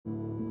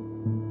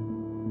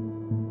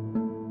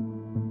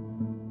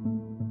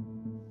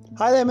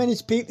Hi there, my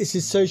name's Pete. This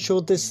is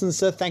Social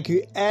Distancer. Thank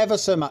you ever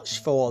so much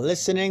for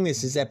listening.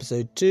 This is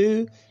episode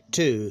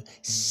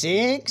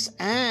 226,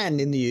 and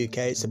in the UK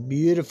it's a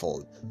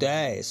beautiful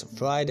day. It's a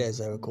Friday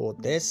as I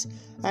record this,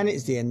 and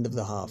it's the end of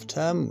the half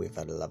term. We've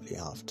had a lovely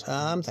half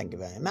term. Thank you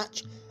very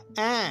much.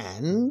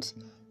 And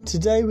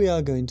today we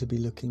are going to be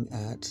looking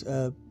at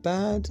a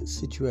bad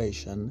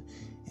situation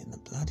in the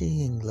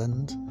bloody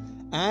England,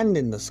 and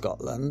in the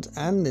Scotland,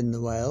 and in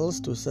the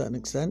Wales to a certain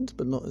extent,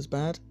 but not as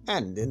bad,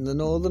 and in the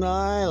Northern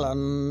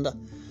Ireland,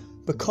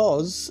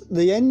 because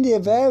the India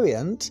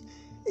variant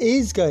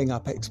is going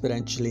up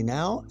exponentially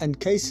now, and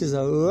cases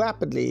are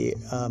rapidly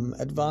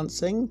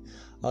advancing.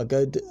 I'll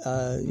go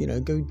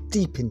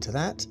deep into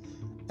that.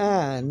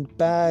 And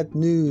bad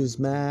news,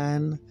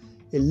 man.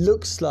 It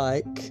looks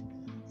like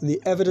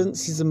the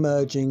evidence is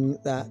emerging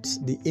that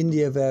the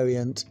India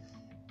variant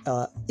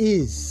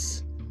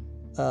is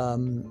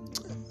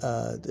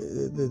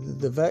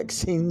the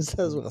vaccines,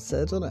 that's what I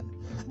said, wasn't it?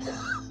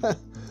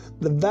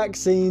 The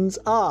vaccines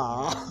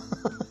are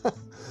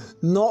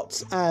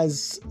not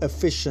as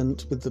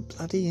efficient with the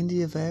bloody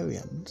India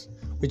variant,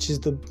 which is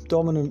the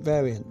dominant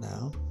variant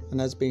now, and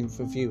has been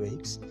for a few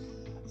weeks,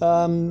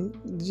 is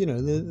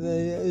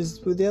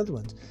with the other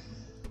ones.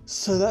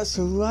 So that's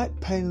a right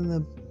pain in the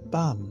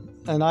bum,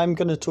 and I'm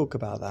going to talk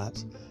about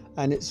that.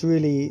 And it's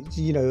really,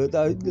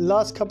 the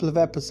last couple of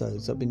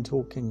episodes I've been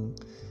talking,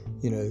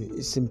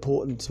 it's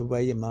important to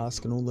wear your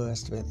mask and all the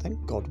rest of it.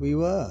 Thank God we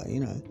were,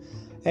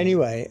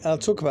 Anyway, I'll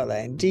talk about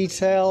that in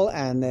detail.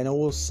 And then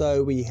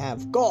also we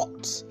have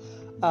got,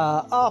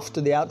 after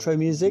the outro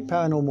music,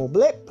 Paranormal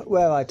Blip,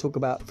 where I talk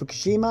about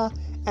Fukushima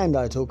and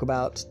I talk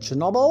about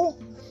Chernobyl.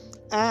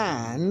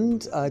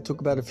 And I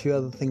talk about a few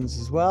other things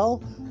as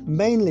well.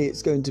 Mainly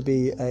it's going to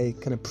be a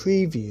kind of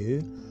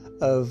preview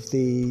of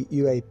the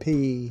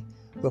UAP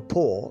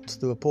report,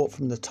 the report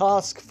from the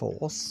task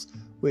force,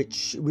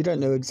 which we don't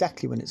know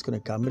exactly when it's going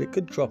to come, but it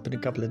could drop in a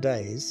couple of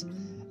days.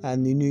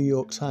 And the New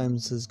York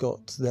Times has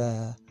got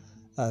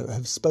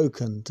have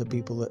spoken to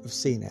people that have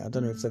seen it. I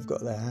don't know if they've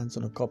got their hands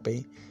on a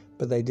copy,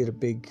 but they did a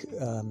big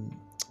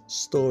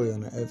story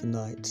on it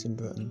overnight in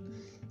Britain.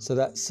 So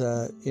that's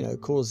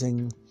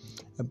causing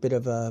a bit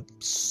of a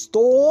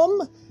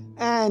storm.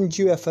 And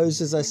UFOs,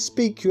 as I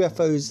speak,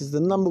 UFOs is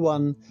the number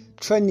one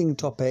trending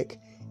topic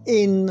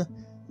in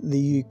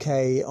the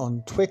UK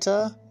on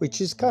Twitter,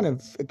 which is kind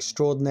of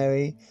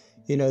extraordinary.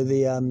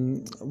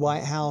 The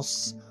White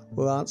House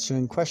were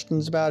answering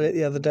questions about it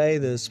the other day.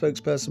 The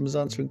spokesperson was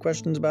answering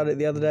questions about it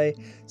the other day.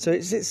 So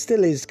it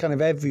still is kind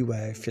of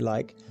everywhere, if you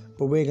like.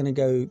 But we're going to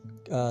go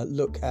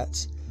look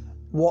at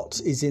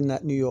what is in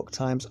that New York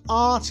Times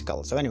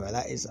article. So anyway,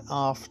 that is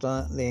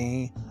after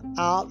the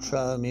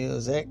outro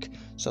music.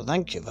 So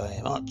thank you very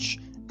much.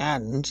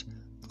 And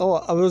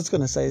I was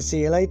going to say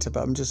see you later,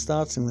 but I'm just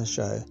starting the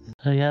show.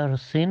 Have you ever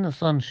seen the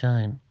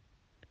sunshine?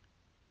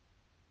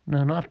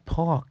 No, not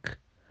pork.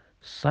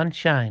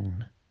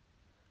 Sunshine.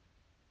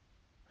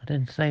 I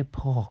didn't say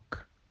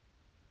pork.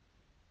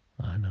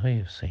 I know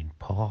you've seen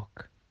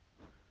pork.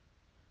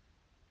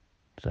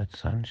 It's that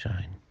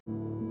sunshine.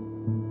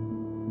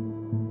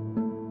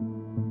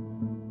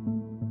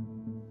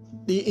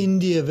 The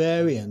India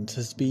variant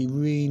has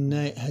been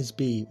renamed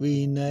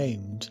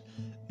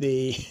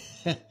the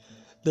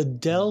the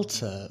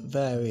Delta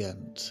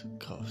variant.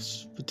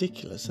 Gosh,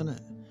 ridiculous, isn't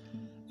it?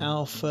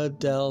 Alpha,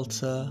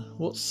 Delta,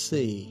 what's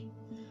C?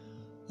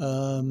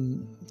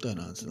 Don't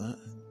answer that.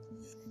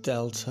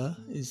 Delta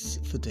is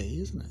for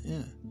D, isn't it?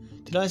 Yeah.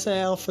 Did I say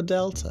Alpha,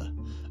 Delta?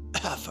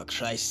 For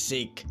Christ's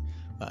sake.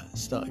 Right,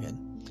 start again.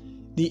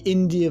 The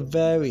India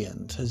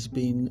variant has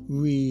been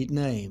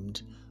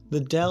renamed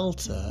the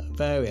Delta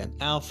variant.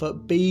 Alpha,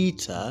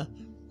 Beta,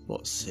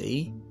 what's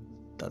C?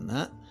 Done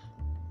that.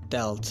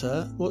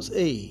 Delta, what's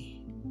E?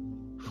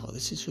 Oh,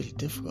 this is really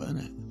difficult, isn't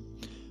it?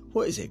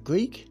 What is it,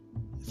 Greek?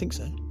 I think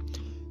so.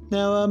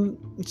 Now,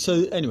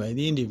 so anyway,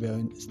 the India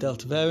variant is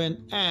Delta variant,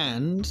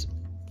 and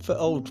for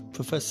old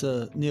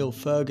Professor Neil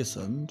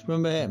Ferguson, do you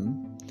remember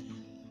him?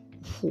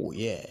 Oh,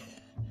 yeah.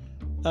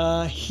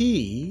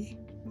 He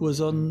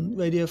was on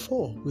Radio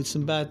 4 with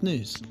some bad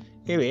news.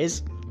 Here he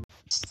is.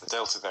 The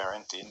Delta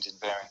variant, the Indian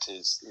variant,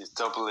 is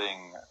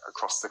doubling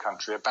across the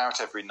country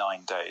about every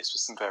 9 days, with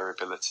some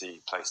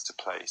variability place to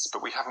place.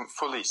 But we haven't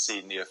fully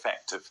seen the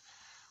effect of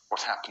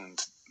what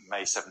happened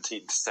May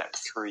 17th, step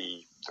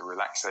 3, the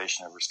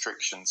relaxation of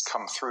restrictions,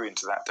 come through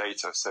into that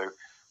data. So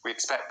we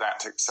expect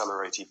that to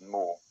accelerate even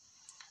more.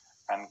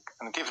 And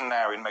given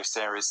now in most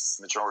areas it's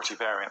the majority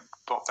variant,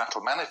 what that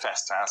will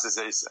manifest as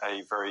is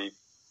a very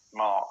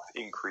marked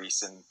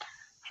increase in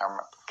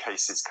how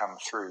cases come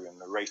through and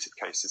the rate of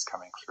cases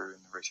coming through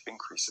and the rate of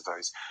increase of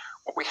those.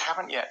 What we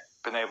haven't yet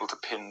been able to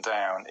pin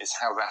down is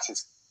how that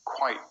is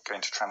quite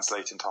going to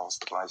translate into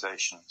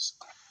hospitalizations.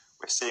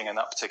 We're seeing an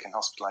uptick in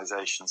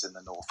hospitalizations in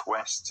the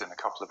northwest, in a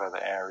couple of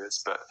other areas,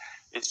 but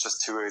it's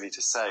just too early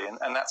to say.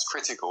 And that's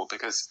critical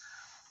because,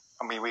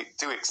 we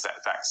do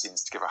expect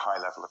vaccines to give a high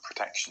level of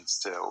protection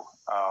still,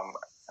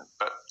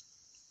 but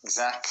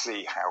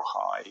exactly how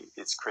high,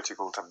 it's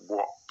critical to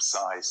what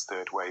size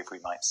third wave we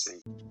might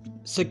see.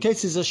 So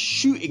cases are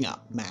shooting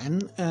up,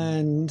 man,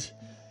 and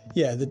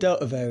yeah, the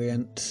Delta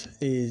variant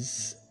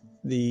is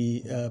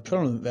the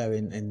predominant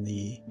variant in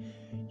the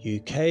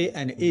UK,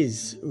 and it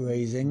is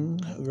rising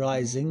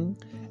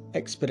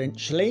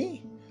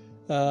exponentially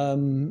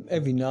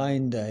every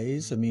 9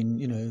 days. I mean,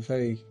 you know,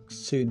 very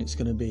soon it's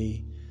going to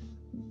be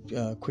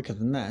quicker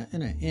than that,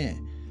 isn't it? Yeah.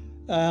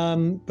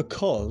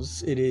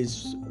 Because it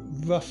is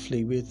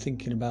roughly, we are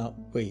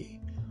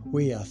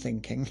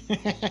thinking,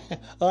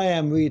 I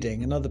am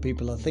reading and other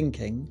people are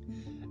thinking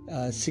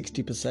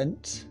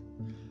 60%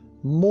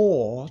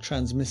 more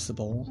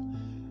transmissible.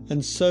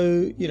 And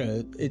so, you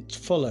know, it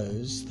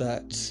follows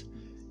that,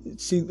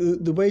 see,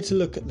 the way to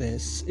look at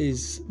this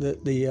is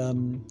that the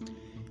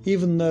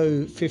even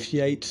though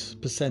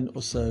 58%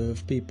 or so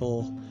of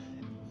people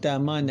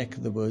down my neck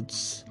of the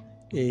woods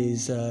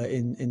is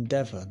in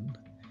Devon,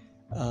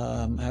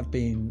 have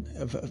been,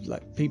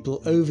 like,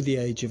 people over the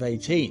age of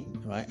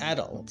 18, right,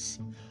 adults,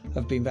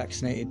 have been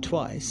vaccinated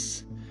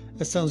twice.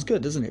 That sounds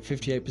good, doesn't it?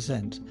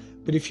 58%.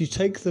 But if you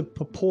take the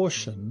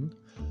proportion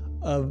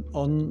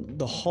on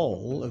the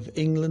whole of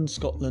England,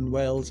 Scotland,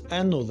 Wales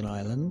and Northern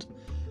Ireland,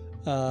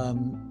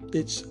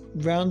 it's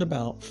round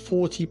about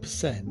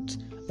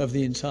 40% of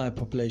the entire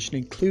population,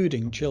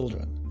 including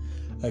children,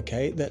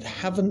 okay, that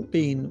haven't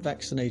been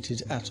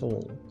vaccinated at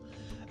all.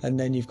 And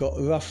then you've got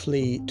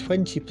roughly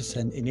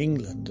 20% in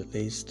England, at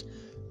least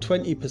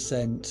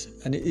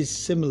 20%, and it is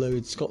similar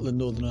in Scotland,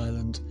 Northern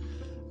Ireland,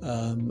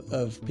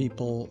 of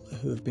people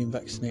who have been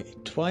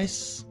vaccinated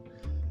twice,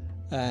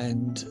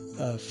 and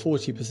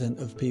 40%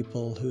 of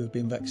people who have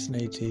been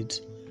vaccinated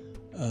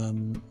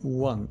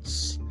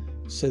once.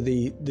 So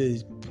the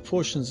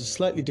proportions are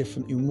slightly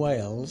different in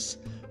Wales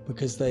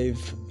because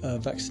they've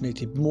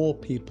vaccinated more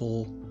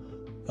people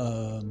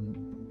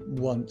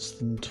once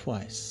than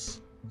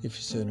twice, if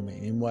you see what I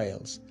mean, in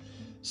Wales.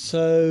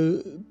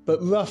 So, but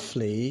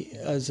roughly,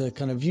 as a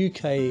kind of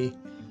UK,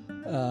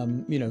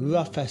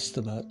 rough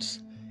estimate,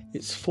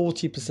 it's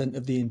 40%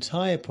 of the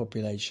entire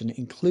population,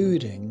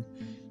 including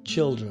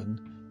children,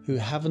 who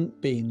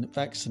haven't been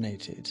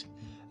vaccinated.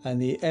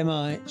 And the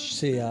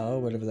MHCR,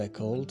 whatever they're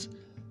called,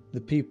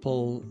 the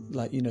people,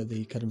 like, you know,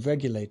 the kind of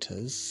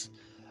regulators,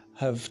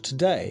 have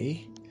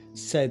today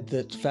said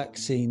that the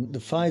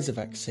Pfizer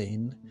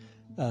vaccine,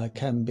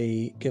 can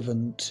be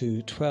given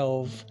to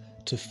 12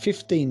 to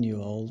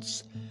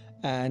 15-year-olds.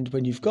 And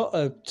when you've got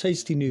a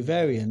tasty new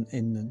variant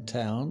in the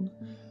town,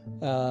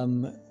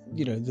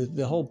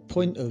 the whole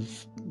point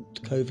of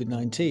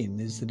COVID-19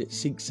 is that it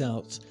seeks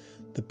out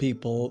the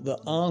people that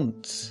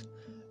aren't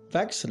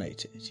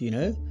vaccinated, you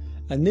know.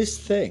 And this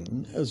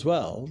thing as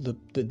well, the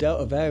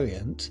Delta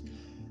variant,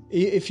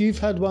 if you've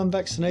had one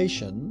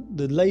vaccination,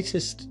 the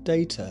latest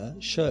data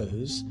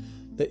shows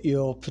that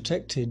you're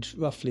protected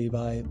roughly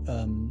by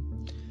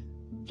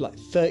like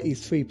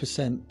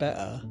 33%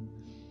 better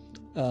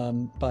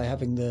by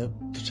having the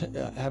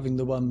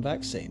one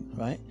vaccine,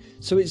 right?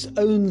 So it's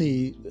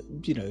only,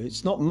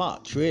 it's not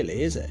much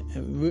really, is it?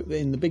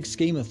 In the big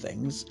scheme of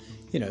things,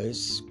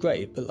 it's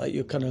great, but like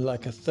you're kind of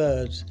like a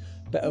third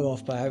better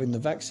off by having the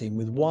vaccine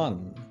with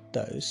one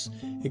dose.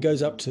 It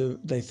goes up to,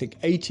 they think,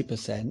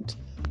 80%,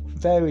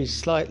 varies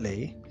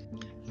slightly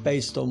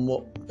based on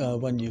what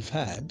one you've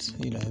had,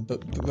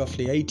 but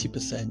roughly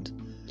 80%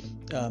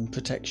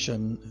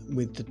 protection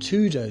with the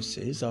 2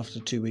 doses after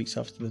 2 weeks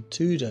after the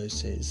 2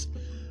 doses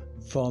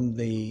from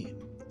the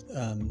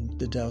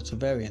Delta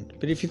variant.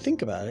 But if you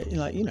think about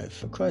it,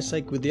 for Christ's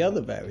sake, with the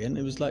other variant,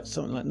 it was like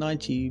something like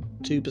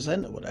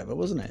 92% or whatever,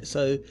 wasn't it?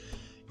 So,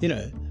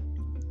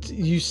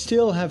 you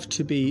still have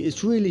to be,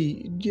 it's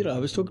really, I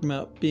was talking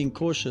about being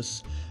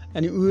cautious,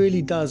 and it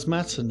really does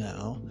matter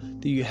now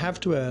that you have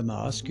to wear a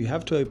mask, you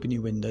have to open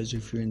your windows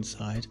if you're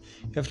inside,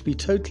 you have to be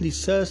totally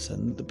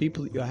certain that the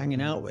people that you're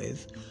hanging out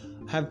with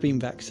have been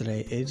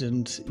vaccinated,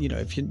 and,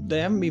 if they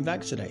haven't been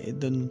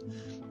vaccinated, then,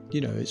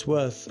 it's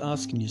worth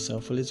asking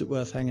yourself, well, is it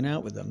worth hanging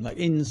out with them? Like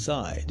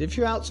inside. If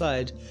you're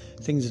outside,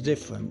 things are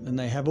different, and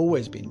they have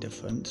always been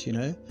different,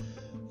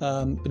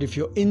 but if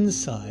you're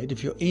inside,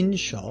 if you're in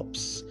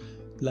shops,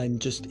 then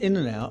just in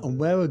and out, and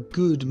wear a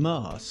good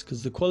mask,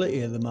 because the quality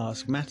of the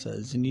mask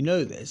matters. And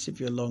this if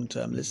you're a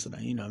long-term listener.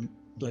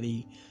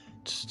 Bloody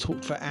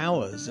talked for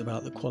hours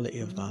about the quality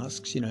of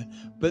masks,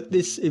 but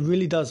it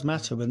really does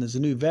matter when there's a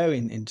new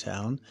variant in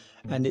town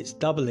and it's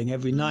doubling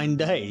every 9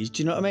 days.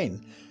 Do you know what I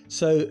mean?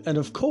 So, and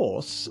of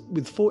course,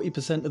 with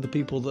 40% of the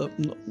people that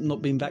have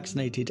not been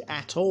vaccinated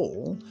at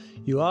all,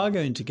 you are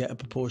going to get a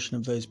proportion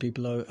of those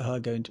people who are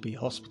going to be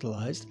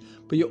hospitalized,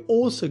 but you're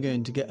also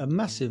going to get a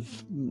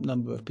massive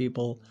number of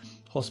people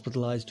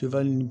hospitalized who have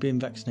only been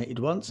vaccinated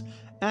once.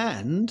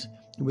 And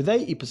with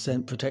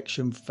 80%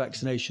 protection for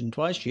vaccination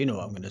twice, you know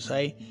what I'm going to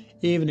say,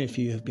 even if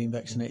you have been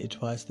vaccinated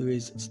twice, there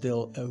is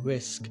still a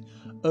risk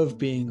of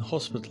being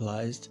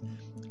hospitalized.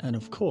 And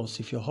of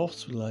course, if you're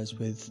hospitalized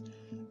with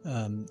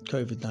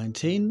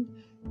COVID-19,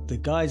 the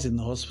guys in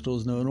the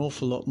hospitals know an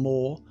awful lot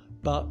more,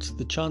 but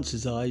the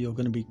chances are you're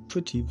going to be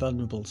pretty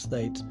vulnerable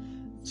state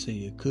so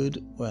you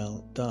could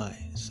well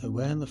die. So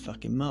wearing the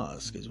fucking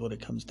mask is what it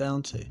comes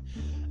down to.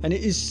 And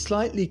it is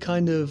slightly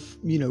kind of,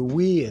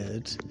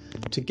 weird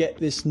to get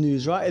this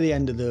news right at the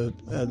end of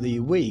the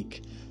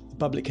week.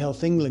 Public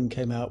Health England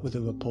came out with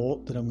a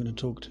report that I'm going to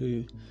talk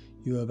to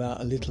you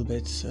about a little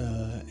bit.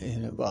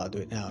 I'll do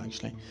it now,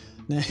 actually.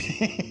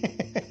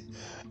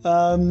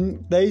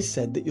 They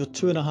said that you're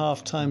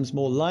 2.5 times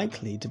more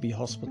likely to be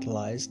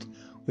hospitalised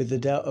with the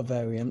Delta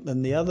variant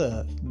than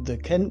the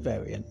Kent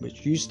variant,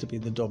 which used to be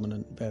the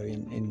dominant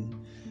variant in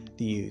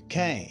the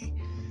UK.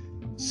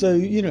 So,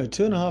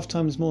 2.5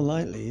 times more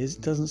likely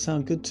doesn't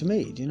sound good to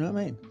me. Do you know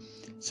what I mean?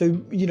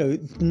 So,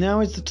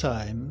 now is the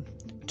time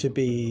to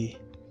be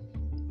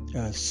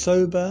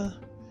sober,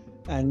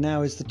 and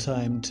now is the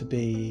time to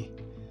be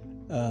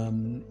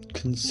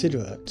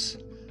considerate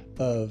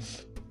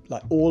of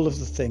like all of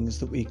the things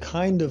that we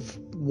kind of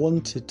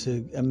wanted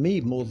to, and me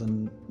more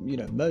than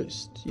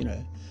most.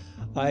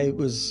 I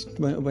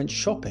went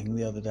shopping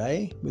the other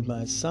day with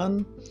my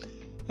son,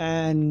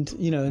 and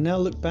now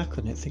look back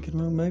on it thinking,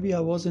 well, maybe I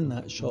was in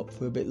that shop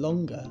for a bit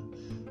longer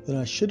than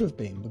I should have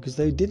been, because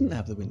they didn't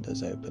have the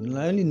windows open, and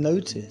I only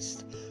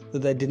noticed that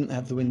they didn't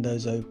have the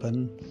windows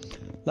open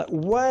like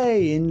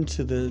way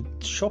into the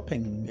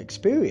shopping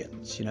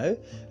experience, and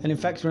in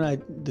fact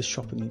the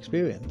shopping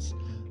experience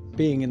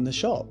being in the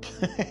shop.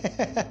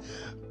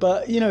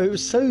 But it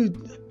was so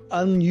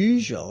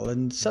unusual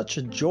and such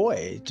a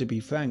joy, to be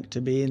frank,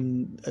 to be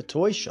in a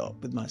toy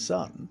shop with my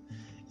son,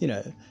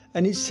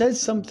 and it says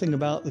something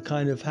about the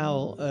kind of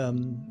how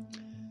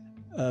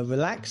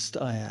relaxed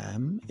I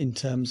am, in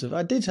terms of,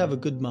 I did have a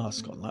good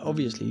mask on. Like,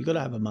 obviously you've got to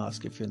have a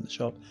mask if you're in the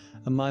shop,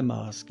 and my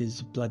mask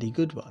is a bloody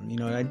good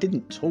one, I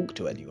didn't talk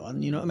to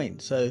anyone, you know what I mean?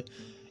 So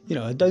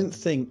I don't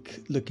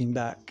think, looking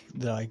back,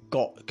 that I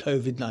got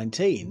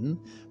COVID-19,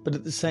 but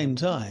at the same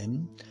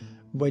time,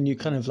 when you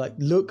kind of like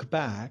look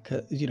back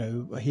at,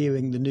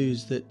 hearing the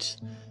news that,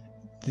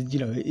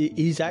 it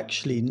is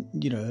actually,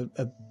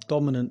 a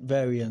dominant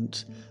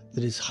variant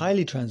that is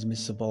highly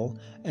transmissible,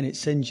 and it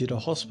sends you to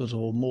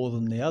hospital more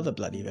than the other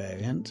bloody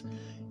variant,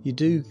 you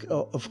do,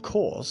 of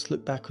course,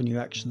 look back on your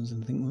actions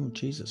and think, oh,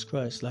 Jesus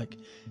Christ, like,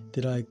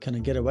 did I kind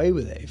of get away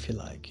with it, if you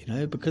like,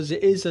 because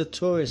it is a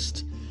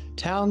tourist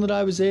town that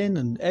I was in,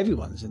 and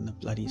everyone's in the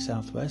bloody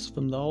southwest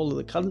from the whole of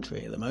the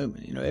country at the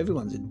moment.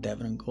 Everyone's in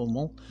Devon and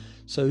Cornwall,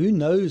 so who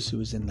knows who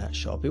was in that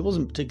shop. It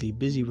wasn't particularly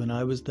busy when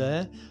I was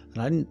there,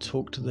 and I didn't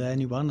talk to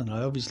anyone, and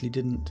I obviously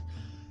didn't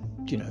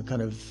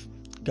kind of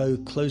go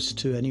close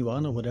to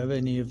anyone or whatever,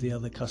 any of the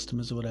other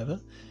customers or whatever.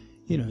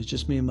 It's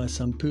just me and my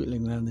son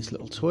pootling around this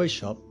little toy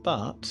shop.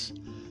 But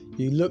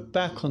you look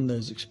back on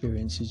those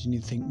experiences and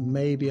you think,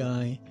 maybe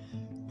I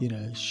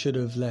should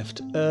have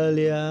left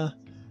earlier,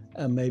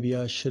 and maybe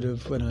I should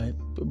have, but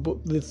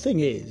the thing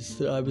is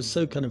that I was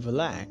so kind of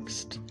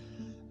relaxed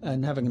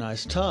and having a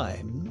nice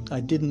time,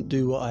 I didn't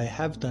do what I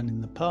have done in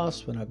the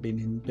past when I've been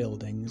in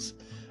buildings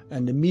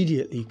and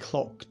immediately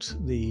clocked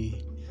the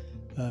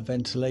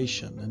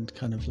ventilation and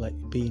kind of like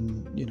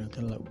been,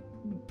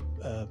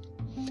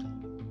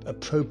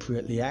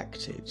 appropriately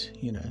acted,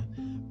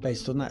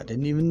 based on that. I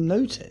didn't even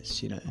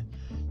notice,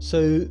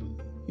 So,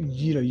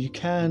 you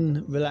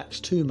can relax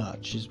too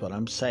much, is what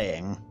I'm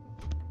saying.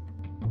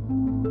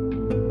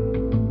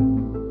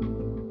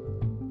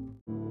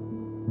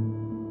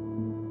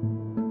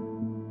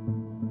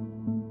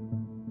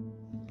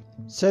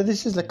 So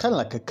this is kind of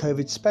like a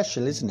COVID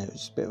special, isn't it?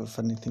 It's a bit of a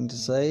funny thing to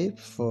say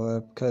for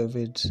a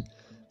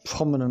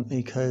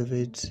prominently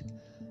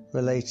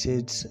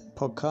COVID-related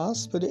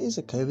podcast, but it is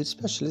a COVID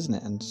special, isn't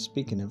it? And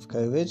speaking of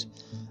COVID,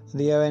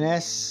 the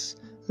ONS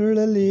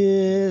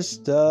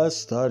released a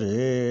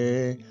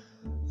study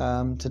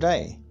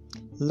today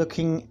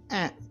looking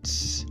at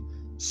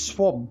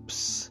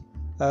swabs,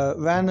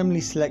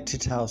 randomly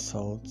selected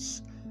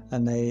households,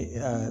 and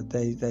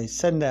they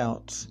send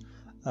out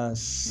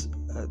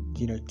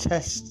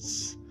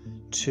tests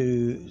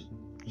to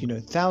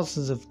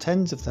tens of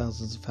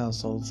thousands of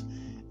households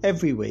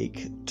every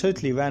week,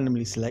 totally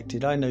randomly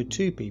selected. I know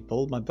 2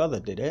 people. My brother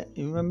did it.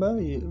 You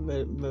remember? You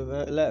read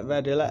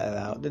a letter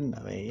out, didn't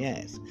I?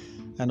 Yes.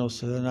 And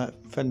also a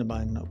friend of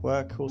mine at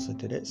work also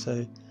did it.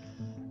 So,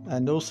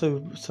 and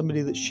also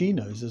somebody that she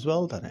knows as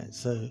well done it.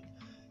 So,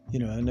 I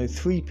know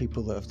 3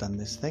 people that have done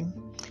this thing.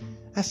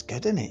 That's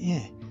good, isn't it?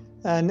 Yeah.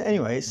 And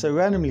anyway, so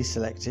randomly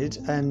selected.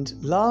 And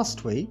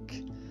last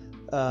week,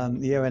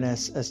 the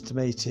ONS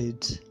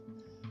estimated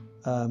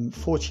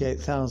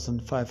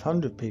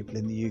 48,500 people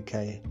in the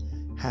UK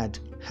had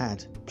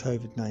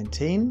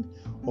COVID-19,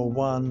 or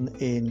 1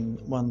 in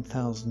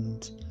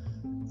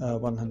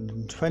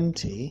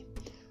 1,120,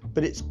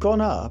 but it's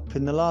gone up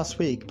in the last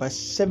week by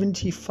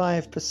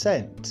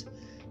 75%.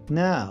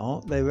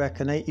 Now they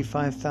reckon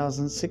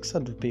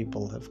 85,600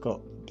 people have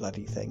got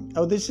bloody thing.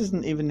 Oh, this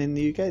isn't even in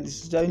the UK,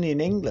 this is only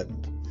in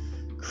England.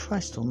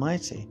 Christ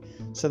almighty.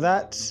 So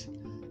that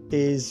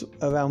is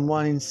around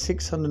 1 in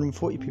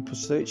 640 people,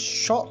 so it's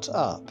shot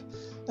up.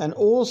 And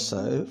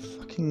also,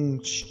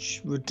 fucking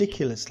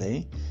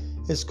ridiculously,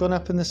 it's gone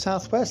up in the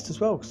southwest as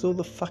well, because all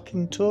the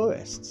fucking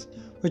tourists.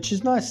 which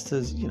is nice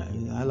to,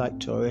 I like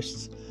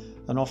tourists,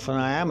 and often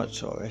I am a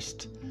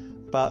tourist,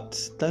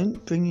 but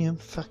don't bring your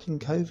fucking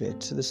COVID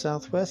to the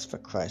southwest, for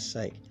Christ's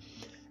sake.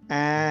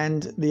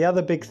 And the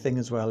other big thing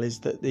as well is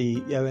that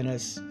the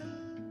ONS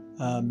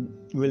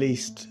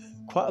released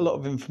quite a lot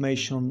of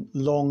information on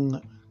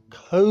long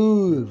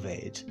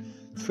COVID.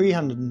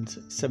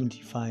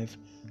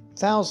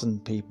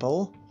 375,000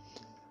 people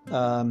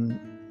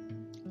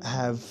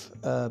have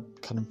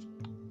kind of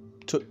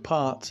took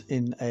part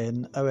in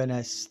an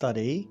ONS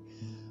study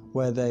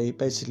where they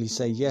basically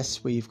say,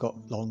 yes, we've got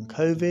long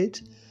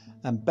COVID.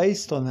 And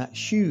based on that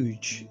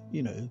huge,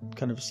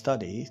 kind of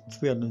study,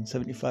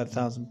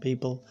 375,000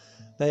 people,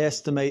 they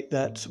estimate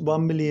that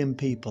 1 million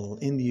people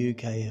in the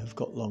UK have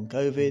got long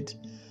COVID,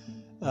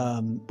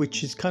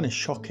 which is kind of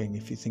shocking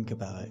if you think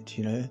about it,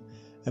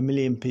 1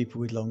 million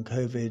people with long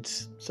COVID.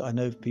 So I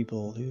know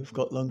people who've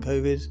got long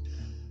COVID,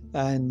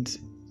 and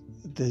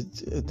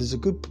there's a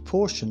good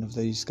proportion of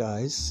these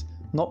guys,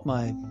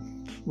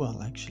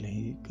 actually,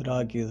 you could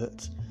argue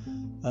that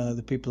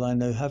the people I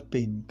know have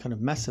been kind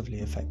of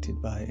massively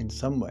affected by it in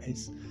some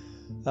ways.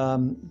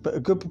 But a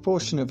good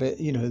proportion of it,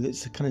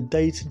 it's a kind of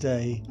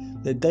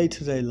their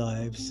day-to-day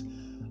lives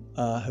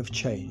have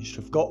changed,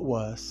 have got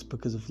worse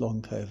because of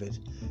long COVID.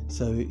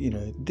 So,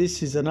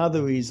 this is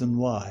another reason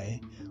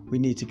why we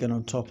need to get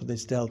on top of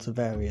this Delta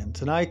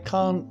variant. And I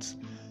can't,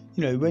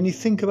 when you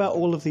think about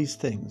all of these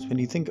things, when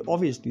you think,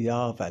 obviously the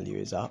R value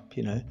is up,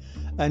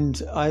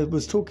 and I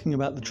was talking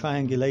about the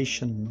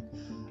triangulation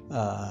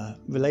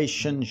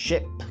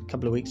relationship a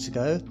couple of weeks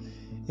ago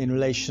in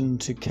relation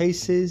to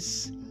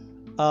cases,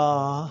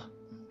 R,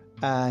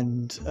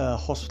 and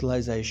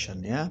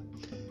hospitalization, yeah?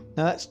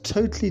 Now that's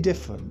totally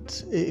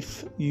different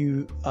if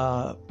you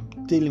are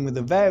dealing with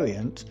a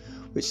variant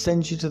which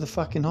sends you to the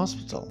fucking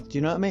hospital. Do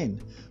you know what I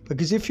mean?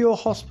 Because if you're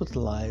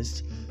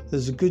hospitalized,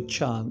 there's a good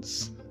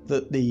chance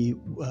that the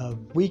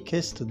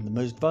weakest and the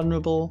most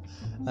vulnerable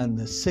and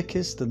the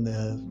sickest and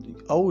the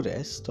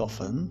oldest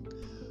often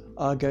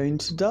are going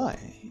to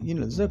die.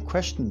 There's no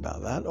question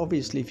about that.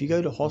 Obviously, if you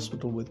go to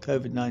hospital with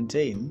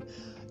COVID-19,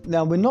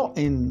 now we're not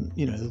in,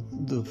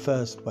 the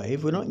first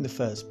wave, we're not in the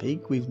first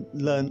peak. We've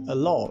learned a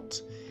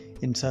lot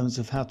in terms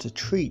of how to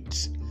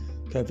treat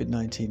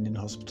COVID-19 in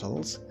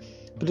hospitals.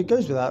 But it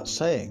goes without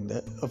saying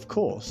that, of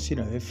course,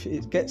 if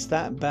it gets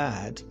that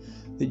bad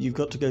that you've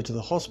got to go to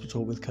the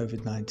hospital with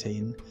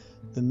COVID-19,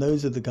 then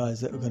those are the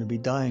guys that are going to be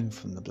dying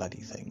from the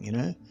bloody thing,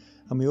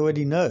 And we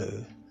already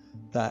know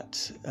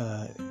that,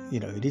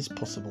 it is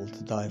possible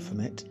to die from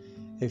it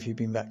if you've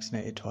been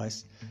vaccinated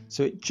twice.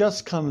 So it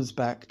just comes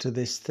back to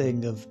this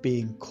thing of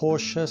being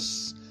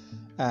cautious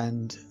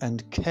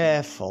and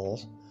careful.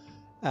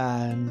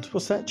 And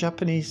what's that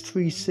Japanese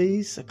 3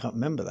 C's? I can't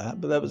remember that,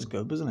 but that was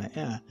good, wasn't it?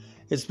 Yeah.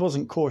 It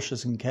wasn't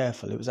cautious and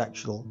careful. It was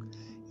actual,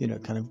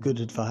 kind of good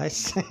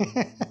advice.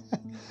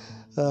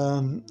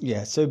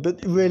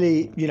 But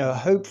really,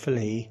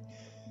 hopefully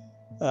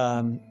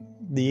the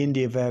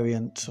India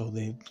variant or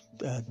the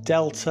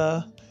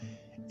Delta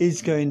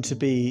is going to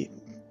be,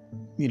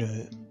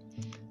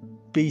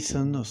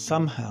 beaten or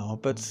somehow.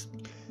 But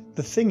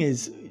the thing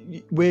is,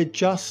 we're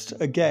just,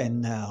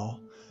 again now,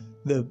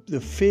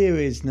 the fear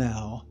is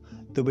now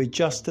that we're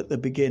just at the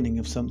beginning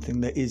of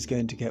something that is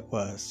going to get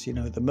worse.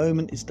 At the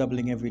moment it's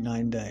doubling every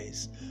 9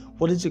 days.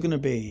 What is it going to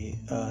be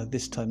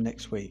this time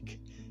next week?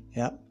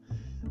 Yeah.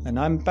 And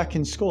I'm back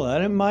in school. I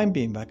don't mind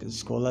being back in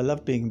school. I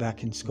love being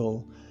back in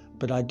school.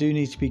 But I do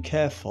need to be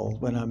careful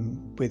when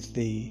I'm with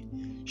the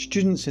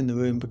students in the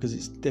room, because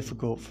it's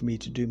difficult for me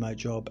to do my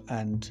job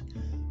and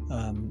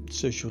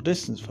social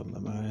distance from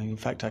them. In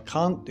fact, I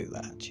can't do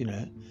that,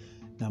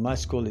 Now, my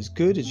school is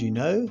good, as you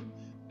know,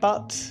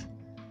 but,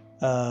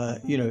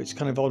 it's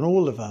kind of on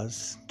all of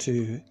us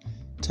to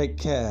take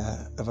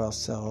care of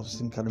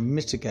ourselves and kind of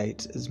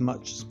mitigate as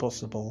much as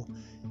possible,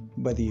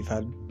 whether you've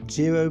had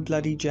 0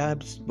 bloody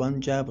jabs, 1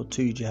 jab or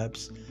 2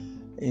 jabs.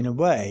 In a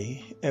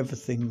way,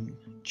 everything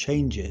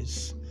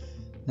changes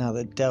now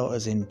that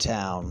Delta's in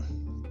town.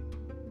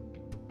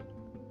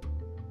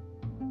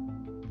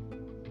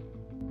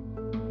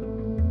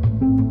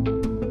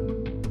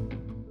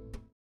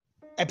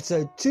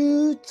 Episode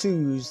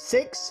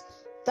 226.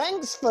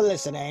 Thanks for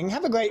listening.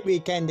 Have a great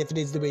weekend if it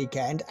is the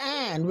weekend.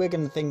 And we're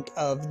going to think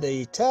of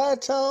the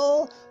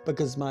turtle,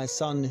 because my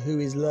son, who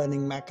is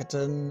learning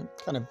Makaton,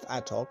 kind of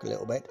ad hoc a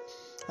little bit,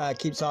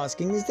 keeps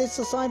asking, is this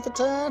a sign for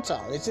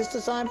turtle? Is this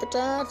a sign for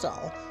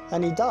turtle?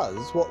 And he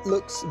does what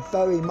looks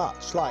very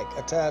much like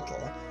a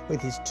turtle,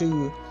 with his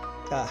 2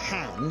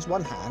 hands,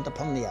 one hand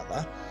upon the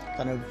other,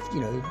 kind of,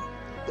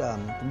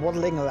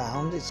 waddling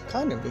around. It's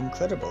kind of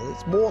incredible.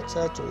 It's more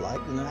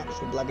turtle-like than an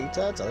actual bloody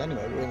turtle.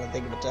 Anyway, we're going to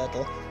think of a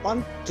turtle.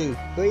 1, 2,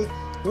 3.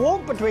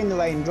 Walk between the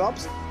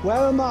raindrops.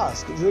 Wear a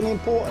mask. It's really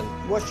important.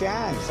 Wash your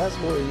hands. That's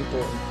really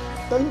important.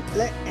 Don't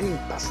let any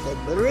bastard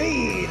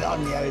breathe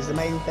on you is the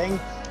main thing.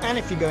 And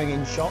if you're going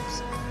in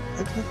shops,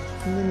 open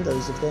the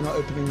windows if they're not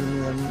opening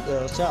them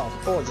themselves,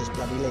 or just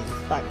bloody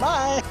leave.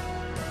 Bye.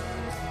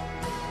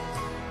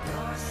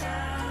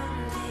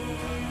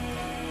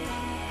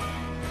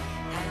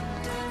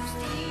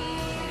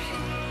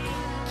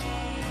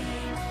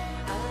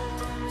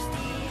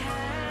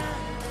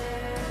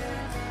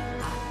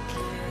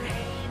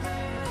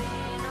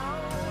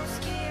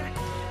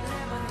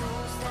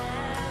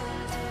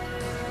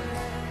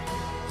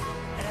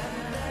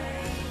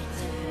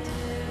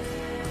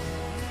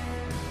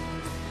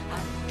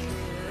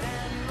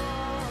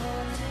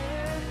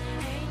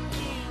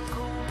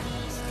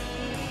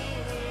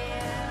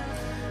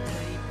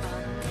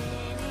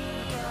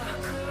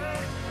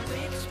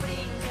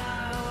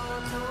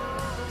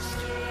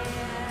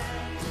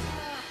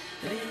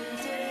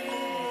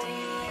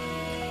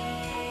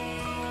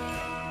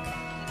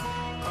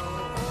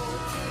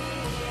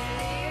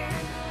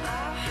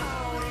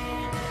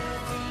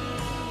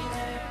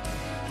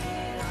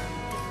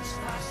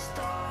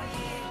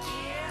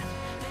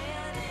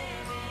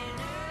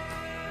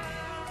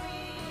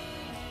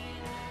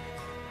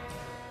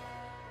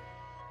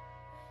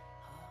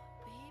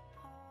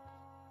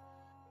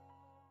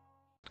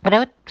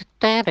 That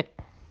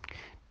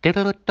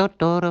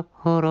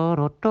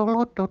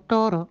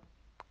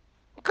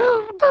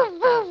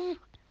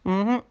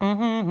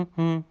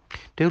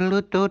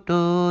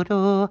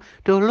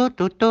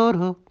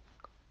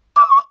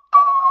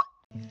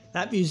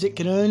music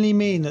can only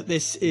mean that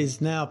this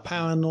is now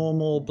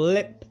Paranormal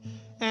Blip,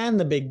 and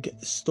the big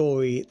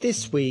story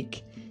this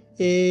week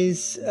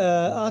is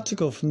an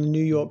article from the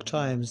New York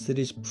Times that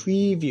is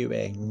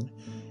previewing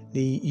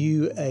the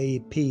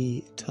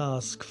UAP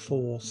Task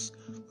Force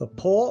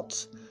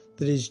report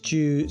that is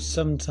due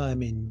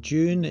sometime in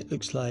June. It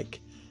looks like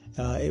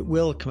it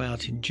will come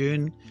out in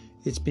June.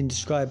 It's been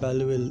described by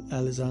Louis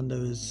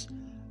Elizondo as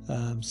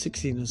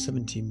 16 or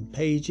 17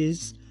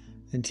 pages,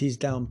 and he's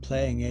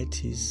downplaying it.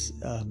 He's,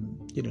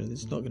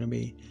 there's not going to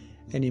be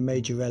any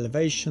major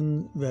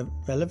renovations,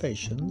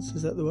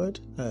 is that the word?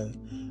 No,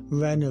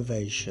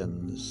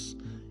 renovations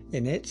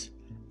in it.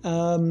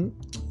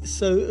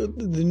 So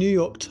the New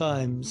York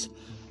Times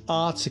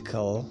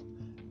article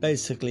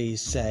basically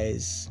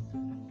says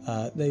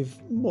they've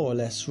more or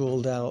less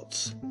ruled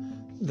out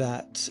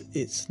that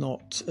it's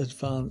not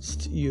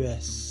advanced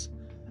US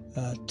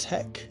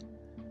tech,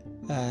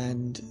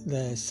 and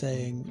they're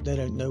saying they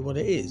don't know what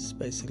it is.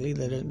 Basically,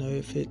 they don't know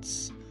if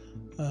it's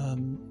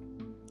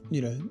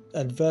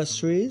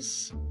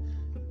adversaries,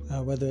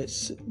 whether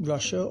it's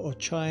Russia or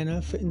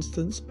China, for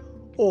instance,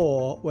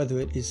 or whether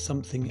it is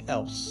something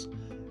else.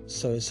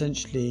 So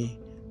essentially,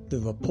 the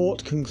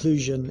report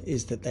conclusion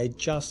is that they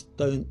just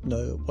don't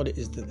know what it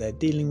is that they're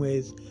dealing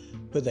with,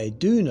 but they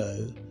do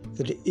know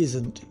that it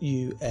isn't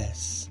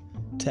US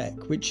tech,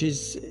 which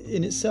is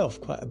in itself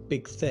quite a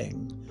big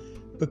thing,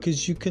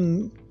 because you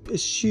can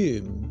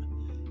assume,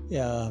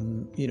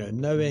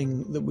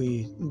 knowing that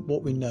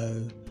what we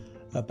know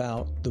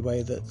about the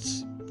way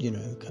that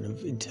kind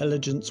of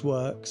intelligence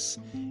works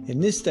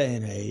in this day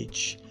and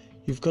age,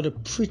 you've got a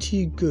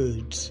pretty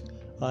good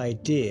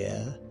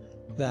idea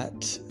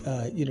that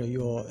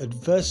your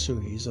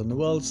adversaries on the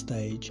world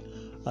stage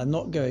are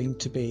not going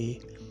to be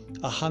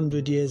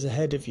 100 years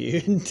ahead of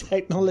you in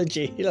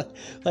technology.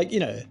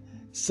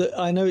 So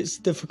I know it's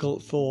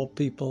difficult for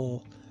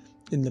people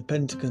in the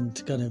Pentagon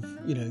to kind of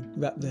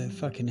wrap their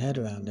fucking head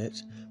around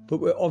it, but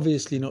we're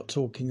obviously not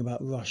talking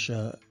about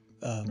Russia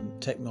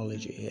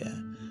technology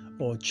here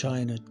or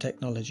China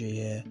technology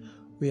here.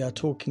 We are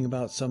talking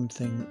about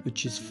something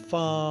which is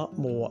far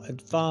more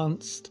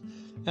advanced,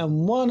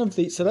 and one of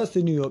the, so that's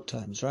the New York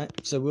Times, right?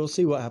 So we'll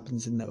see what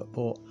happens in that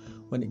report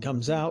when it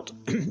comes out.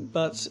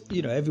 But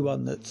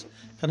everyone that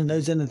kind of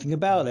knows anything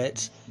about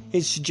it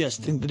is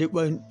suggesting that it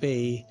won't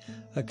be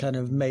a kind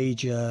of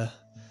major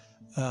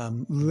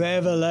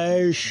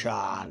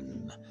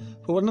revelation.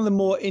 But one of the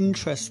more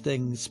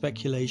interesting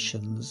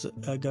speculations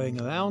going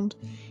around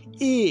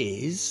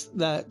is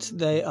that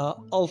they are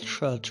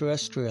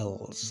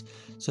ultra-terrestrials.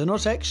 So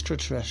not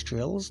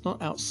extraterrestrials,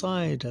 not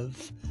outside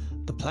of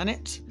the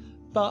planet,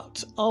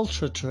 but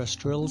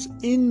ultra-terrestrials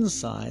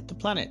inside the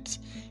planet.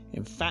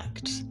 In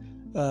fact,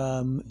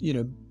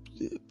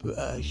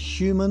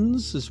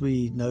 humans, as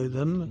we know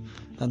them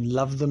and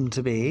love them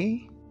to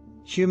be,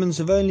 humans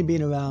have only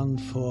been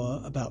around for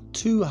about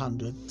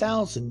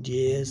 200,000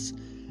 years,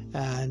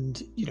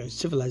 and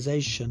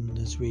civilization,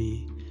 as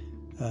we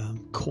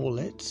call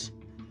it,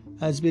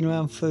 has been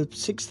around for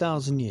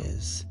 6,000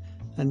 years,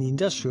 and the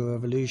Industrial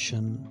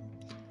Revolution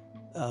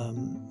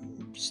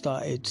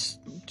started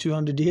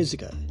 200 years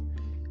ago.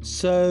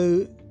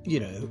 So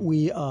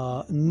we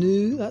are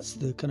new. That's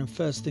the kind of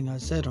first thing I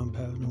said on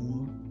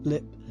Paranormal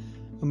Blip,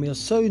 and we are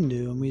so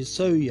new and we are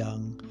so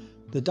young.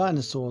 The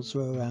dinosaurs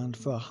were around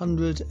for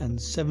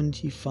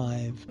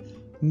 175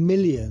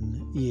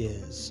 million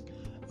years,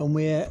 and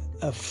we're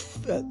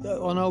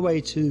on our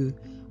way to,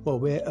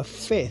 we're a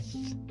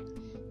fifth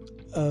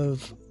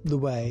of the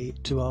way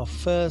to our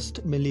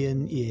first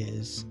million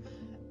years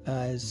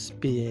as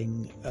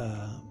being,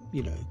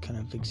 kind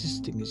of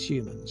existing as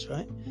humans,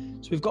 right?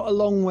 So we've got a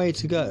long way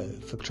to go,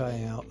 for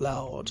crying out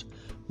loud.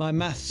 My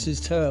maths is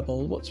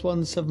terrible. What's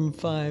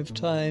 175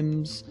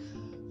 times...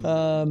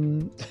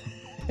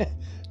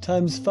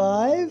 times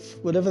 5,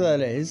 whatever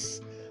that is?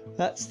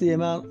 That's the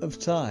amount of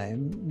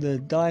time the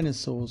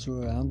dinosaurs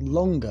were around,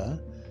 longer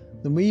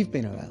than we've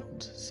been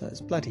around. So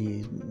it's a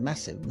bloody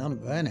massive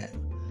number, isn't it?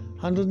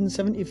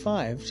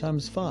 175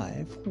 times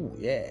 5. Oh,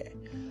 yeah.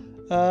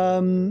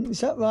 Is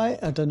that right?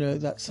 I don't know.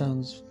 That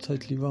sounds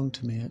totally wrong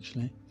to me,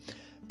 actually.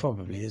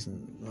 Probably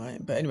isn't,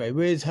 right? But anyway,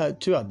 we're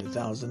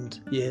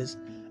 200,000 years,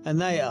 and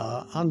they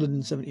are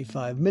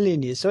 175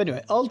 million years. So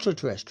anyway,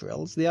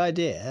 ultra-terrestrials, the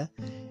idea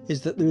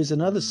is that there is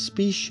another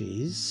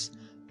species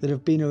that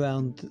have been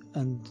around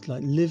and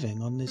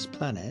living on this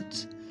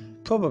planet,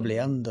 probably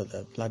under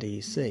the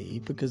bloody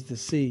sea, because the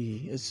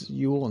sea, as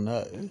you all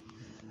know,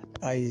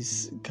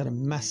 is kind of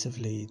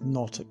massively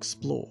not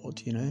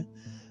explored.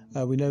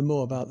 We know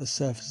more about the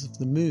surface of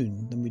the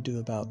moon than we do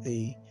about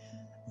the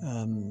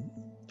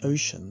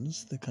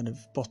oceans, the kind of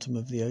bottom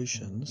of the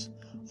oceans.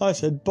 I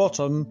said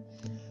bottom.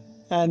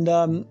 And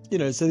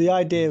so the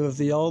idea of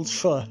the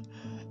ultra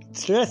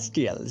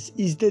extraterrestrials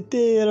is that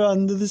they're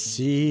under the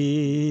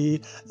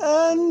sea.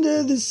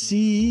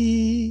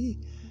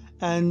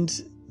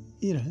 And,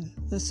 you know,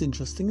 that's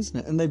interesting, isn't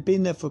it? And they've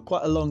been there for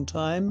quite a long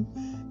time,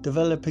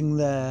 developing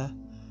their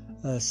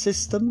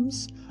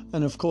systems.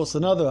 And, of course,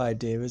 another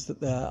idea is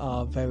that there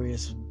are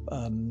various,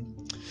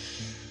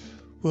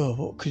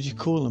 what could you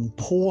call them?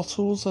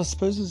 Portals, I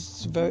suppose.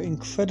 It's a very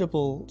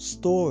incredible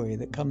story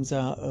that comes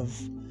out of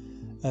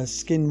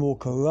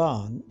Skinwalker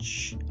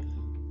Ranch,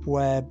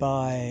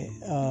 whereby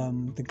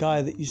the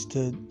guy that used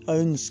to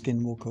own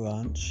Skinwalker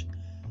Ranch,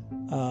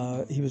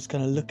 he was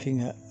kind of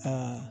looking at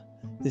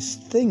this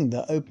thing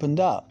that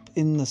opened up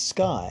in the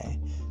sky,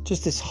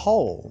 just this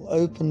hole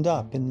opened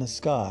up in the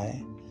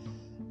sky,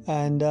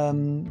 and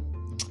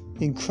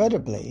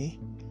incredibly,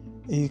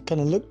 he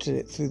kind of looked at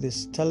it through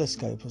this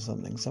telescope or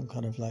something, some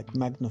kind of like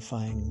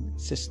magnifying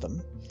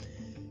system,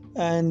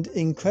 and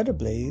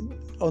incredibly,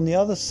 on the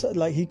other side,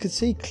 like he could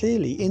see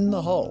clearly in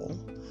the hole.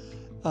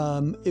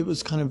 It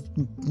was kind of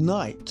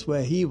night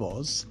where he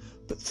was,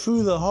 but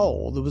through the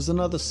hole there was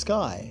another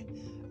sky,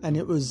 and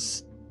it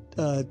was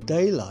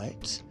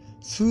daylight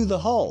through the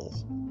hole.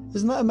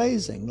 Isn't that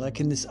amazing? Like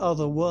in this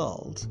other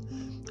world,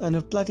 and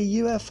a bloody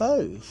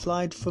UFO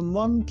flied from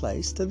one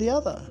place to the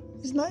other.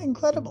 Isn't that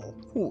incredible?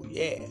 Oh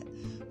yeah,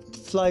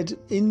 flied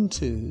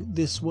into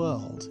this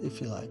world, if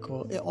you like,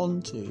 or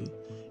onto,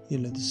 you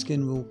know, the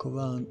Skinwalker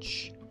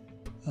Ranch,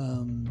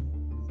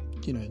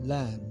 you know,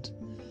 land.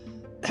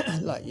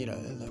 Like, you know,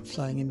 like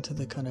flying into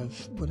the kind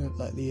of, whatever,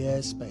 like the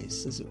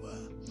airspace, as it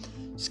were.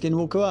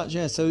 Skinwalker Ranch,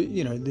 yeah. So,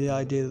 you know, the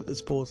idea that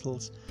there's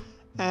portals,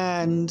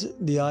 and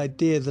the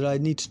idea that I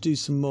need to do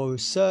some more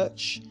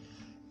research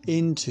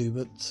into,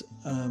 but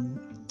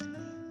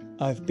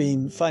I've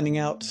been finding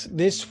out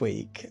this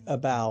week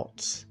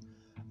about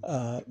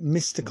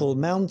mystical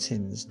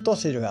mountains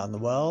dotted around the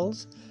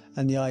world,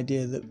 and the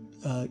idea that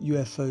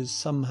UFOs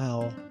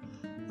somehow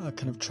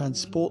kind of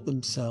transport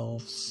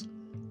themselves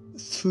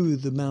through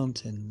the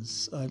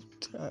mountains. I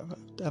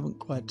haven't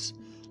quite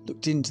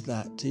looked into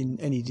that in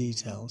any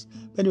details.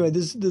 But anyway,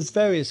 there's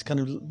various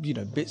kind of, you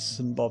know, bits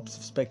and bobs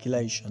of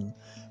speculation.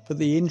 But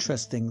the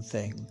interesting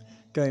thing,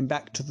 going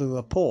back to the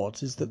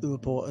report, is that the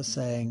report is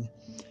saying,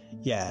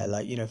 yeah,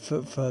 like, you know,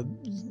 for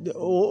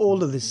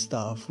all of this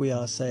stuff, we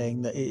are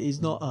saying that it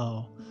is not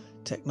our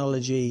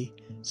technology,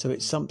 so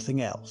it's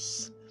something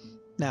else.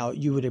 Now,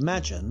 you would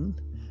imagine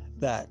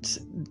that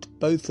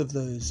both of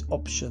those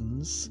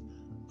options,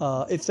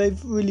 if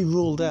they've really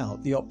ruled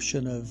out the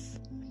option of,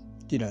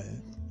 you know,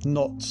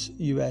 not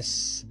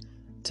US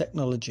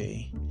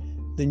technology,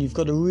 then you've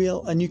got a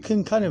real, and you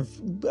can kind of,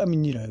 I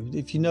mean, you know,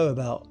 if you know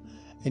about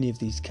any of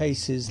these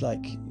cases,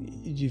 like,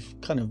 you've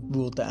kind of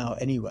ruled that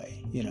out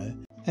anyway, you know.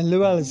 And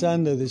Lou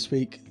Elizondo this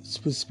week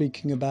was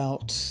speaking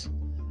about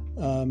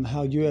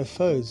how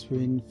UFOs were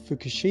in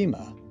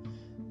Fukushima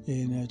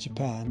in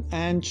Japan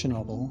and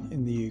Chernobyl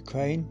in the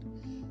Ukraine,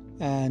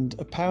 and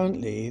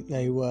apparently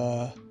they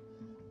were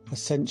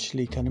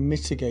essentially kind of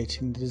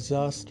mitigating the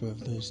disaster of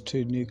those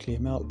two nuclear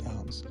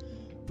meltdowns,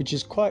 which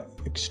is quite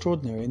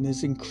extraordinary. And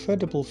there's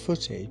incredible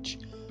footage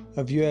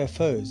of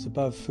UFOs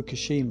above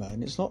Fukushima,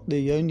 and it's not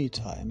the only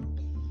time.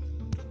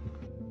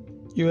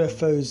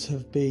 UFOs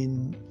have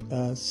been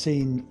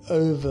seen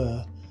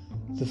over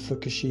the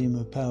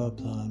Fukushima power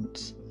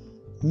plant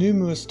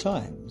numerous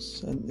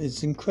times, and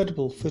it's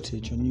incredible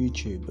footage on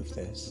YouTube of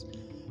this.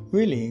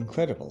 Really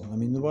incredible. I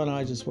mean, the one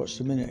I just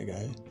watched a minute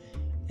ago,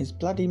 it's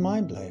bloody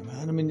mind-blowing,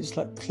 man. I mean, it's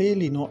like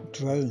clearly not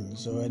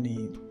drones or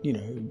any, you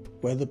know,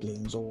 weather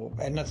balloons or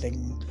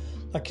anything.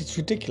 Like, it's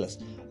ridiculous.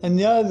 And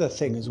the other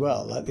thing as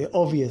well, like the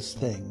obvious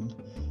thing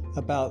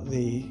about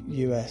the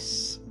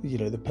US, you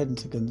know, the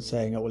Pentagon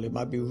saying, oh, well, it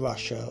might be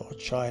Russia or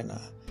China,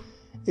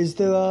 is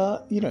there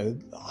are, you know,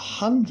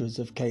 hundreds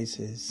of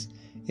cases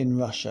in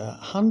Russia,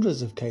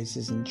 hundreds of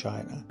cases in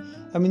China.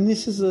 I mean,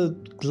 this is a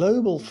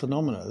global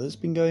phenomenon that's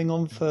been going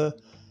on for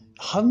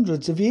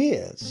hundreds of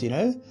years, you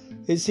know.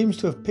 It seems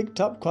to have picked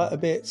up quite a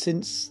bit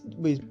since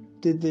we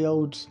did the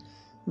old,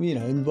 you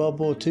know, in World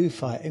War II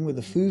fighting with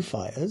the Foo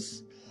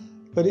Fighters.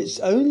 But it's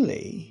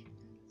only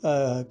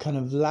kind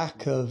of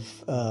lack of,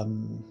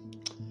 you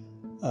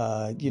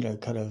know,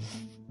 kind of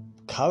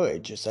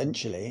courage,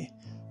 essentially,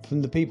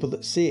 from the people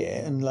that see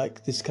it, and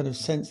like this kind of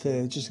sense that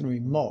they're just going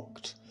to be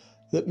mocked,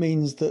 that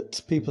means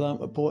that people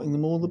aren't reporting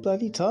them all the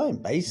bloody time,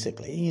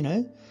 basically, you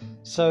know.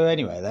 So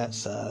anyway,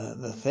 that's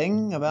the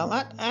thing about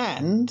that.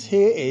 And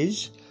here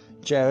is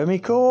Jeremy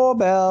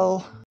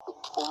Corbell.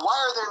 Why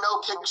are there no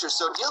pictures?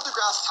 So Neil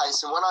deGrasse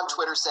Tyson went on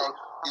Twitter saying,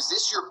 is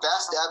this your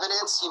best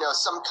evidence? You know,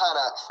 some kind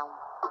of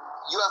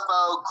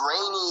UFO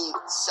grainy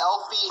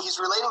selfie. He's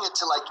relating it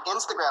to like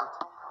Instagram.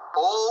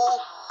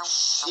 Oh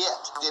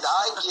shit, did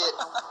I get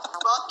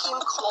fucking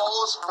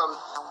calls from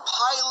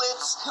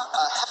pilots,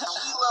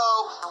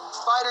 kilo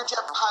fighter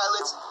jet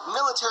pilots,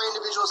 military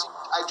individuals.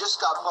 I just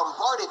got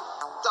bombarded.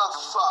 The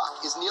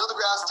fuck is Neil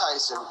deGrasse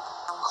Tyson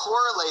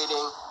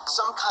correlating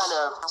some kind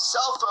of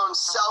cell phone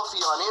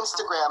selfie on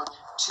Instagram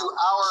to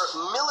our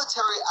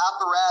military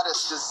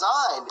apparatus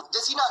design.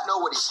 Does he not know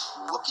what he's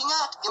looking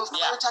at in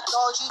fire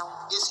technology?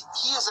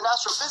 He is an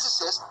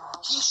astrophysicist.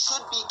 He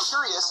should be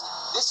curious.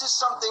 This is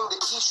something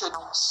that he should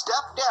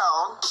step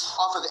down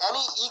off of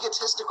any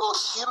egotistical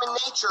human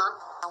nature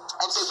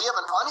and say, we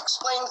have an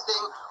unexplained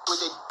thing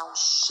with a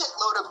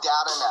shitload of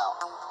data now.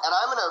 And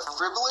I'm going to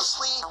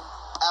frivolously,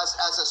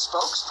 as a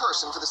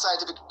spokesperson for the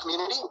scientific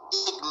community,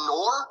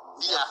 ignore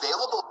the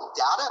available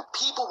data.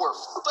 People were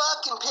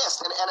fucking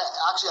pissed. And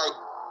actually, I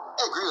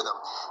agree with them.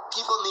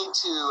 People need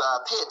to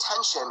pay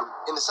attention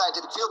in the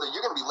scientific field, or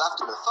you're going to be left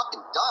in the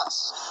fucking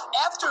dust.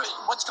 After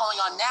what's going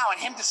on now,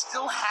 and him to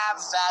still have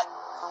that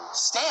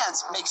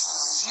stance makes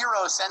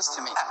zero sense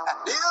to me.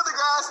 Neil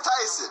deGrasse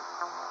Tyson,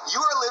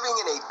 you are living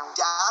in a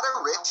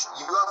data-rich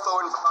UFO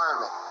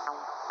environment.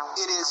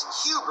 It is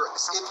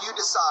hubris if you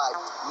decide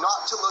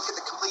not to look at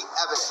the complete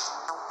evidence.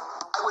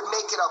 I would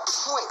make it a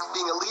point,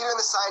 being a leader in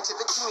the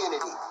scientific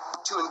community,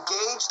 to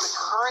engage the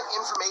current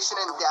information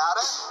and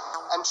data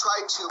and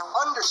try to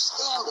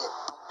understand it,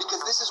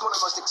 because this is one of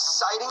the most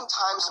exciting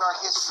times in our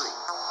history,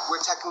 where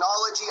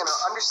technology and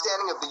our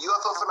understanding of the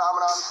UFO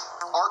phenomenon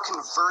are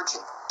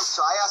converging.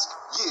 So I ask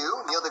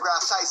you, Neil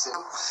deGrasse Tyson,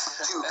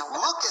 to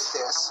look at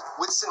this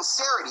with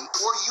sincerity,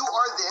 or you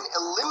are then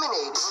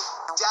eliminating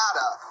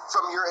data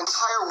from your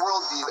entire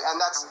worldview, and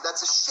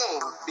that's a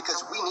shame,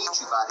 because we need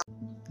you, buddy.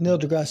 Neil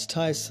deGrasse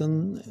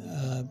Tyson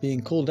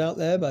being called out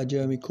there by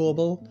Jeremy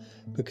Corbell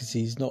because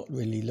he's not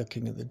really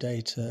looking at the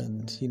data,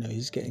 and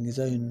he's getting his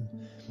own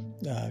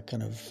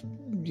kind of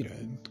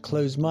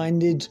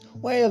closed-minded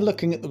way of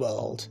looking at the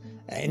world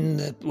in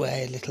the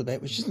way a little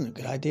bit, which isn't a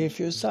good idea if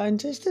you're a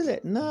scientist, is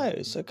it? No.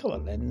 So come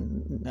on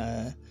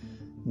then,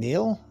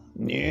 Neil.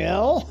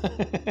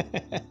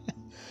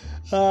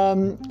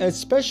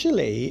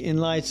 Especially in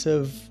light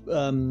of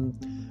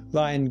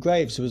Ryan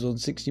Graves, who was on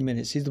 60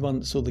 Minutes. He's the one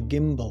that saw the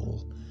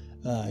gimbal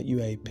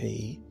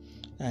UAP,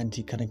 and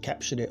he kind of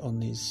captured it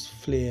on his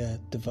FLIR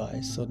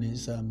device, on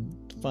his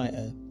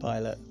fighter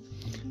pilot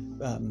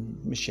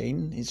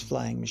machine, his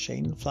flying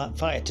machine,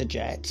 fighter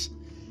jet.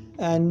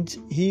 And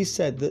he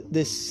said that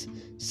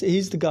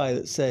he's the guy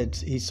that said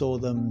he saw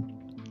them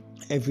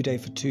every day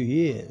for 2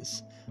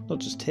 years. Not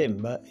just him,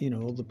 but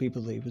all the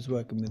people that he was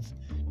working with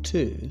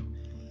too.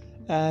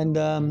 And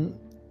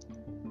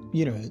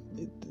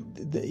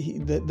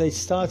they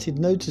started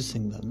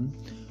noticing them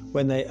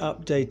when they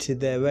updated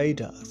their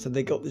radar. So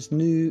they got this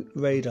new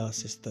radar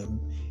system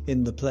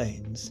in the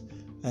planes,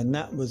 and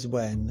that was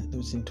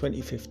in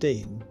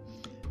 2015.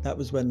 That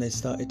was when they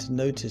started to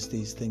notice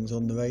these things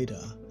on the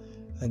radar,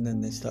 and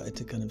then they started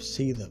to kind of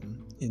see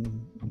them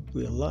in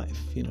real life,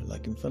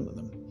 like in front of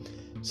them.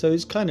 So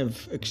it's kind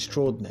of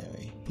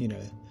extraordinary,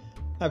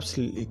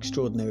 absolutely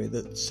extraordinary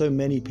that so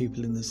many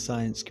people in the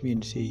science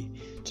community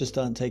just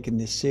aren't taking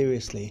this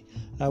seriously.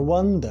 I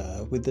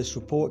wonder, with this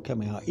report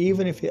coming out,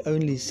 even if it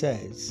only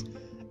says,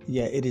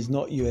 it is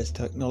not US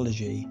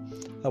technology,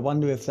 I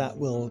wonder if that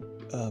will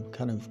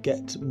kind of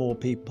get more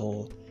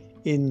people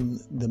in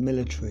the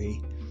military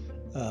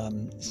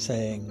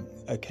saying,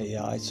 okay,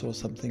 I saw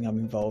something, I'm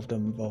involved.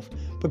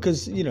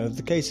 Because, of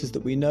the cases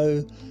that we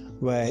know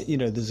where,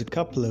 there's a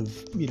couple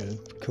of,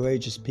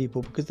 courageous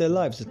people, because their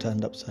lives are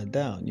turned upside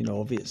down,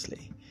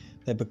 obviously.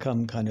 They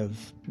become kind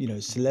of,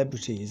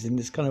 celebrities in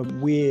this kind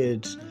of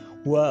weird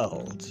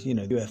world,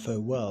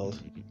 UFO world.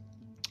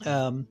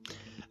 And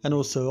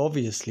also,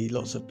 obviously,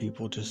 lots of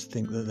people just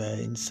think that they're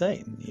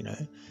insane,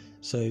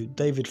 So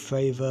David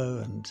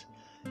Fravor and,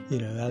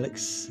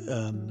 Alex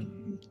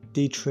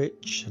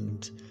Dietrich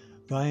and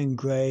Ryan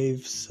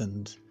Graves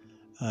and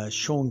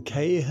Sean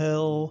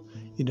Cahill,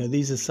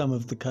 these are some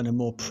of the kind of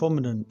more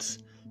prominent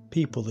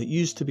people that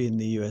used to be in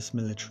the US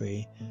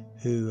military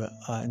who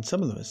are, and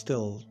some of them are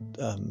still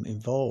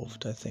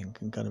involved, I think,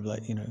 and kind of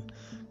like,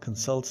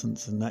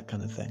 consultants and that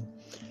kind of thing,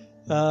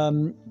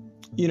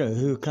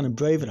 who are kind of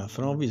brave enough,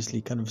 and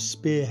obviously kind of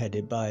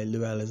spearheaded by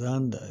Lou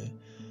Elizondo,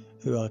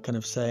 who are kind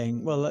of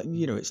saying, well,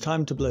 it's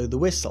time to blow the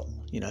whistle,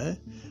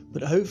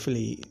 but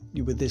hopefully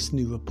with this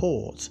new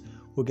report,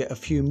 we'll get a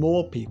few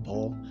more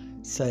people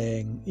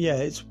saying,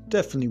 it's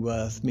definitely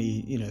worth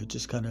me,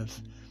 just kind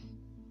of,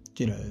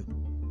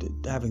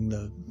 having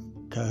the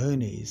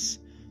cojones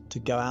to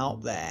go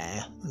out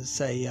there and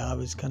say, I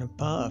was kind of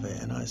part of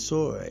it and I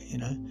saw it,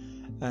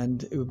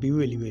 and it would be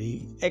really,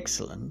 really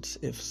excellent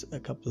if a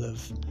couple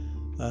of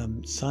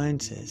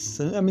scientists,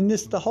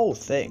 the whole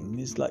thing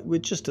is like, we're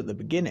just at the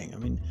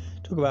beginning.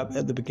 Talk about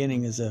at the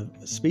beginning as a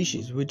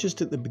species, we're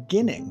just at the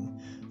beginning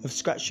of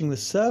scratching the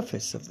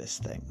surface of this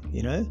thing,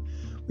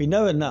 We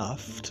know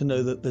enough to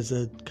know that there's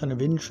a kind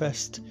of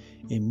interest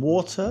in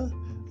water,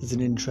 there's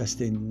an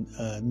interest in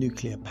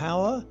nuclear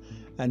power,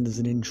 and there's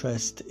an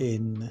interest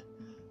in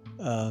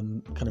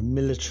kind of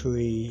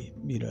military,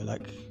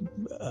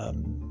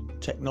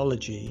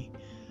 technology.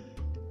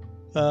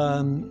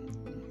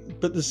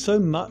 But there's so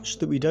much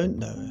that we don't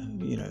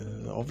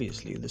know,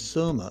 obviously there's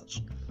so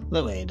much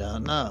that we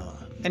don't know.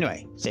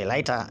 Anyway, see you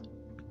later.